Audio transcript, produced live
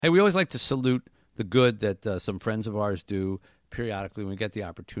Hey, we always like to salute the good that some friends of ours do periodically when we get the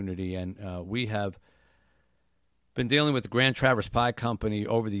opportunity, and we have been dealing with the Grand Traverse Pie Company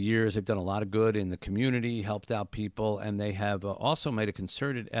over the years. They've done a lot of good in the community, helped out people, and they have also made a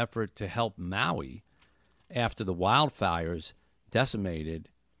concerted effort to help Maui after the wildfires decimated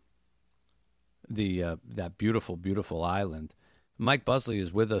that beautiful, beautiful island. Mike Busley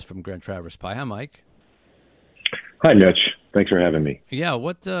is with us from Grand Traverse Pie. Hi, Mike. Hi, Mitch. Thanks for having me. Yeah,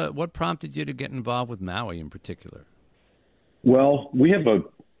 what prompted you to get involved with Maui in particular? Well, we have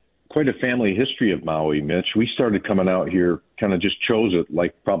quite a family history of Maui, Mitch. We started coming out here, kind of just chose it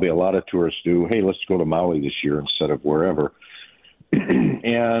like probably a lot of tourists do. Hey, let's go to Maui this year instead of wherever.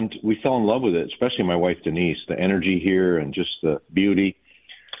 And we fell in love with it, especially my wife, Denise, the energy here and just the beauty.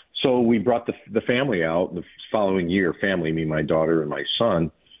 So we brought the family out the following year, family, me, my daughter, and my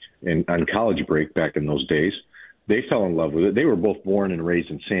son, and on college break back in those days. They fell in love with it. They were both born and raised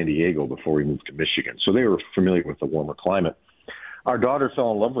in San Diego before we moved to Michigan, so they were familiar with the warmer climate. Our daughter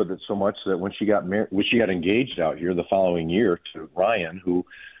fell in love with it so much that when she got engaged out here the following year to Ryan, who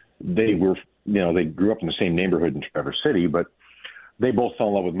they grew up in the same neighborhood in Traverse City, but they both fell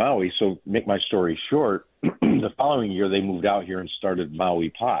in love with Maui. So, make my story short, the following year they moved out here and started Maui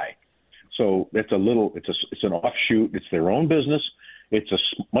Pie. So it's an offshoot. It's their own business. It's a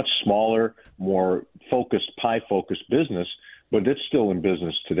much smaller, more pie-focused business, but it's still in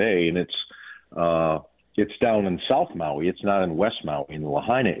business today, and it's down in South Maui. It's not in West Maui, in the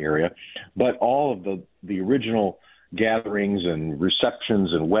Lahaina area. But all of the original gatherings and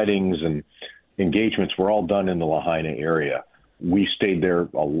receptions and weddings and engagements were all done in the Lahaina area. We stayed there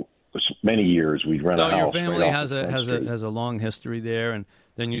many years. We'd rent a house. So your family has a long history there, and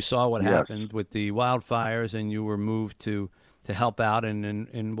then you saw what happened with the wildfires, and you were moved to help out. And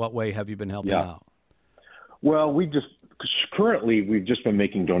in what way have you been helping out? Well, currently we've just been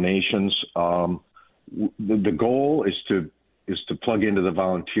making donations. The goal is to plug into the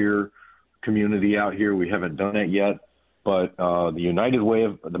volunteer community out here. We haven't done it yet, but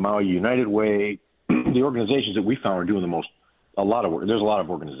the Maui United Way, the organizations that we found are doing a lot of work. There's a lot of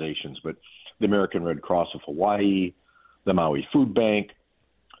organizations, but the American Red Cross of Hawaii, the Maui Food Bank,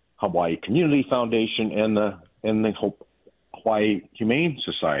 Hawaii Community Foundation, and the Hawaii Humane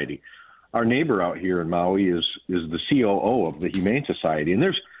Society. Our neighbor out here in Maui is the COO of the Humane Society, and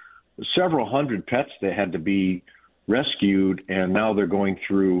there's several hundred pets that had to be rescued, and now they're going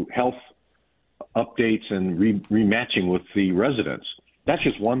through health updates and rematching with the residents. That's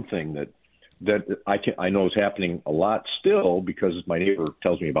just one thing that I know is happening a lot still because my neighbor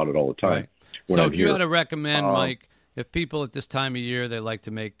tells me about it all the time. Right. So if you had to recommend, Mike, if people at this time of year, they like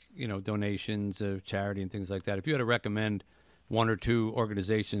to make donations of charity and things like that, if you had to recommend one or two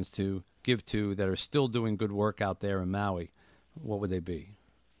organizations to give to that are still doing good work out there in Maui, what would they be?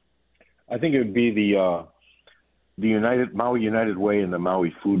 I think it would be the Maui United Way and the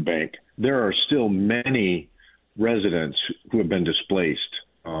Maui Food Bank. There are still many residents who have been displaced,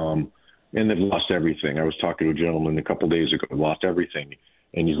 and they've lost everything. I was talking to a gentleman a couple of days ago who lost everything,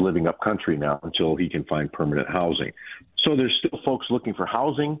 and he's living up country now until he can find permanent housing. So there's still folks looking for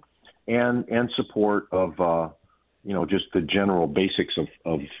housing and support of just the general basics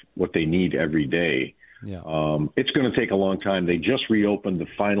of what they need every day. Yeah. It's going to take a long time. They just reopened the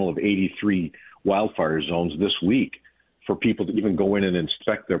final of 83 wildfire zones this week for people to even go in and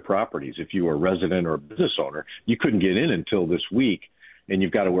inspect their properties. If you were a resident or a business owner, you couldn't get in until this week, and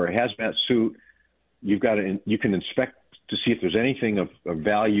you've got to wear a hazmat suit. You can inspect to see if there's anything of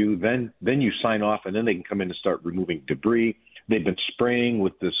value. Then you sign off, and then they can come in and start removing debris. They've been spraying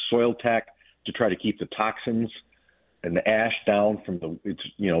with this soil tack to try to keep the toxins and the ash down from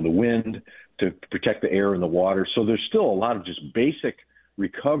the wind to protect the air and the water. So there's still a lot of just basic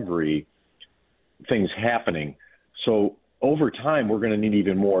recovery things happening. So over time, we're going to need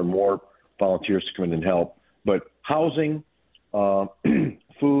even more and more volunteers to come in and help. But housing,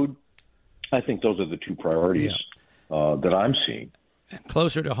 food, I think those are the two priorities that I'm seeing. And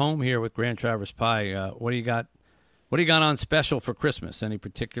closer to home here with Grand Traverse Pie, what do you got? What do you got on special for Christmas? Any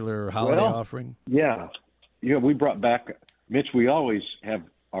particular holiday offering? Yeah, we brought back, Mitch, we always have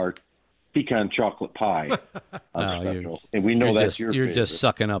our pecan chocolate pie on special. And we know that's your favorite. You're just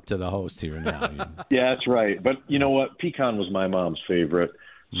sucking up to the host here now. Yeah, that's right. But you know what? Pecan was my mom's favorite.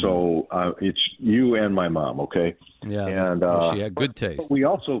 So it's you and my mom, okay? Yeah, and she had good taste. But we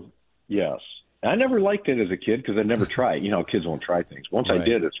also, yes. I never liked it as a kid because I never tried. Kids won't try things. Once I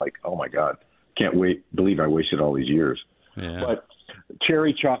did, it's like, oh, my God, can't believe I wasted all these years. Yeah. But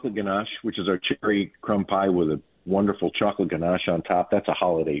cherry chocolate ganache, which is our cherry crumb pie with a wonderful chocolate ganache on top, that's a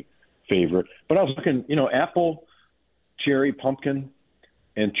holiday favorite. But I was looking, apple, cherry, pumpkin,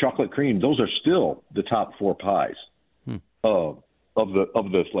 and chocolate cream. Those are still the top 4 pies of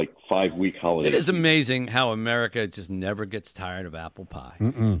the like 5-week holiday. It is amazing how America just never gets tired of apple pie.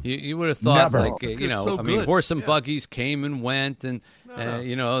 You would have thought, Never. like, I mean, horse and buggies came and went, and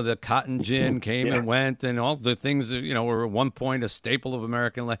the cotton gin came and went, and all the things that were at one point a staple of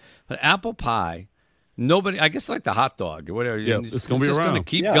American life. But apple pie, nobody. I guess like the hot dog or whatever. Yeah, it's going to be just around. going to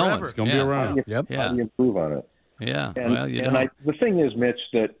keep going. Forever. It's going to be around. How do you improve on it? Yeah. And the thing is, Mitch,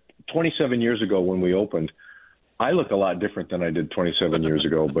 that 27 years ago when we opened, I look a lot different than I did 27 years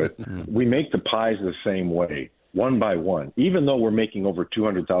ago, but we make the pies the same way, one by one. Even though we're making over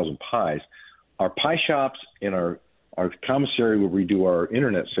 200,000 pies, our pie shops and our commissary where we do our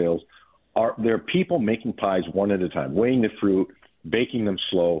internet sales, there are people making pies one at a time, weighing the fruit, baking them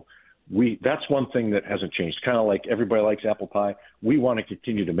slow. That's one thing that hasn't changed. Kind of like everybody likes apple pie. We want to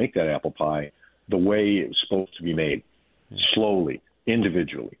continue to make that apple pie the way it's supposed to be made, slowly,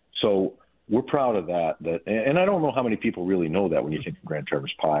 individually. So we're proud of that. And I don't know how many people really know that when you think of Grand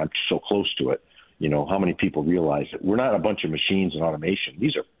Traverse Pie. I'm so close to it. How many people realize that we're not a bunch of machines and automation.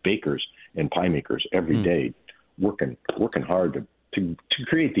 These are bakers and pie makers every day, working hard to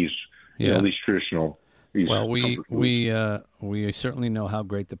create these, these traditional. Well, we certainly know how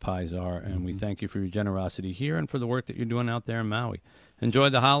great the pies are, and we thank you for your generosity here and for the work that you're doing out there in Maui. Enjoy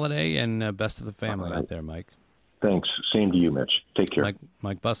the holiday, and best of the family out there, Mike. Thanks. Same to you, Mitch. Take care.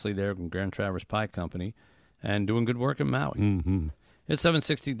 Mike Busley there from Grand Traverse Pie Company, and doing good work in Maui. It's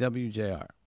 760 WJR.